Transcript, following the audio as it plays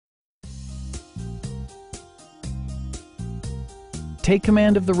Take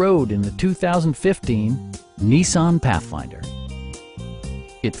command of the road in the 2015 Nissan Pathfinder.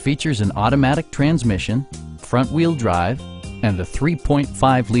 It features an automatic transmission, front-wheel drive, and a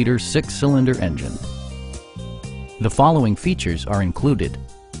 3.5-liter six-cylinder engine. The following features are included: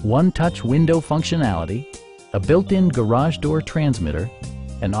 one-touch window functionality, a built-in garage door transmitter,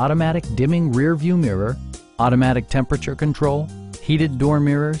 an automatic dimming rear-view mirror, automatic temperature control, heated door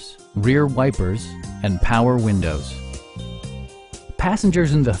mirrors, rear wipers, and power windows.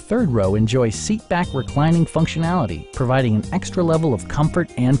 Passengers in the third row enjoy seat-back reclining functionality, providing an extra level of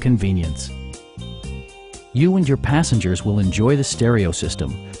comfort and convenience. You and your passengers will enjoy the stereo system,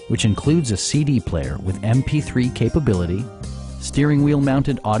 which includes a CD player with MP3 capability, steering wheel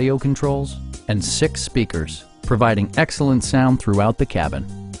mounted audio controls, and 6 speakers, providing excellent sound throughout the cabin.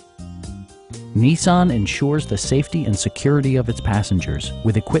 Nissan ensures the safety and security of its passengers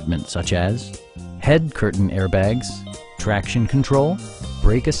with equipment such as head curtain airbags, traction control,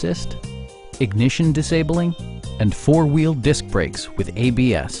 brake assist, ignition disabling, and 4-wheel disc brakes with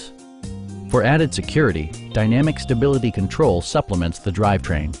ABS. For added security, dynamic stability control supplements the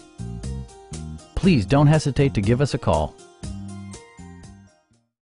drivetrain. Please don't hesitate to give us a call.